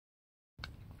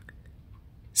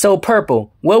So,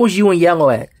 Purple, where was you and Yellow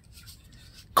at?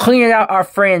 Cleaning out our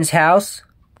friend's house.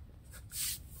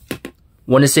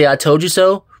 Want to say I told you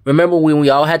so? Remember when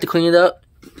we all had to clean it up?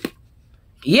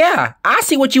 Yeah, I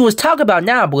see what you was talking about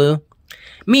now, Blue.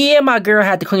 Me and my girl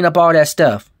had to clean up all that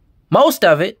stuff. Most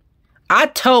of it. I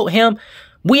told him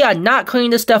we are not cleaning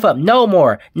this stuff up no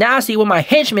more. Now I see what my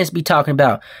henchmen be talking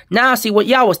about. Now I see what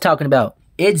y'all was talking about.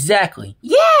 Exactly.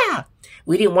 Yeah!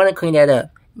 We didn't want to clean that up.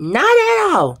 Not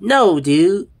at all. No,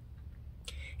 dude.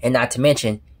 And not to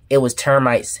mention, it was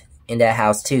termites in that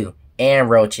house too. And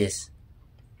roaches.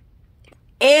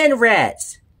 And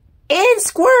rats. And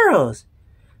squirrels.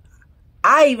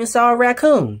 I even saw a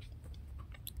raccoon.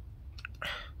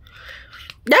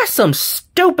 That's some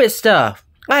stupid stuff.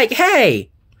 Like,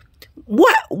 hey,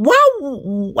 what?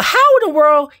 How in the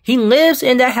world he lives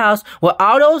in that house with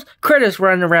all those critters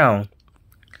running around?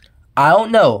 I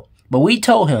don't know, but we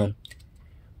told him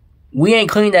we ain't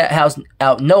cleaning that house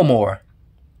out no more.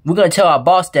 We're gonna tell our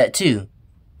boss that too.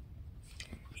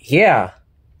 Yeah,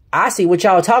 I see what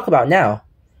y'all talk about now.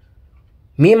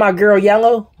 Me and my girl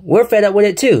Yellow, we're fed up with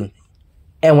it too.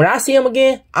 And when I see him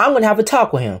again, I'm gonna have a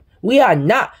talk with him. We are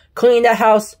not cleaning that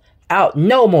house out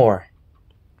no more.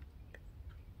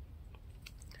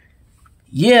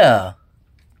 Yeah.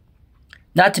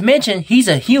 Not to mention, he's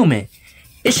a human.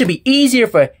 It should be easier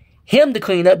for him to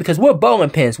clean up because we're bowling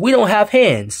pins. We don't have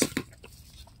hands.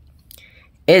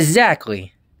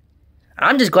 Exactly.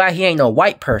 I'm just glad he ain't no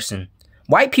white person.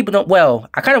 White people don't, well,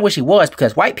 I kind of wish he was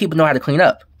because white people know how to clean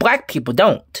up. Black people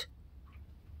don't.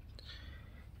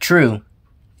 True.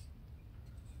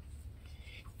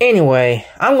 Anyway,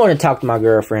 I'm going to talk to my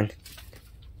girlfriend.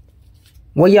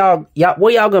 What y'all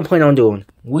gonna plan on doing?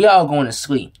 We all going to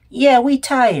sleep. Yeah, we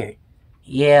tired.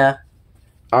 Yeah.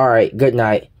 Alright, good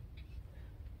night.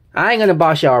 I ain't gonna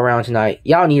boss y'all around tonight.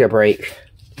 Y'all need a break.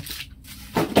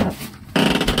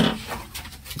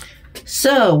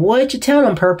 So, what'd you tell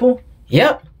them, Purple?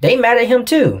 Yep, they mad at him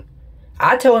too.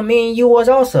 I told him me and you was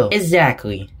also.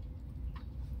 Exactly.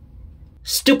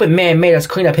 Stupid man made us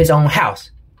clean up his own house.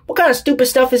 What kind of stupid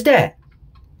stuff is that?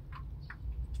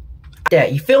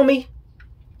 You feel me?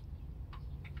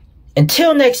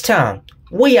 Until next time,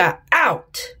 we are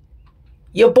out.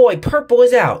 Your boy Purple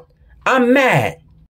is out. I'm mad.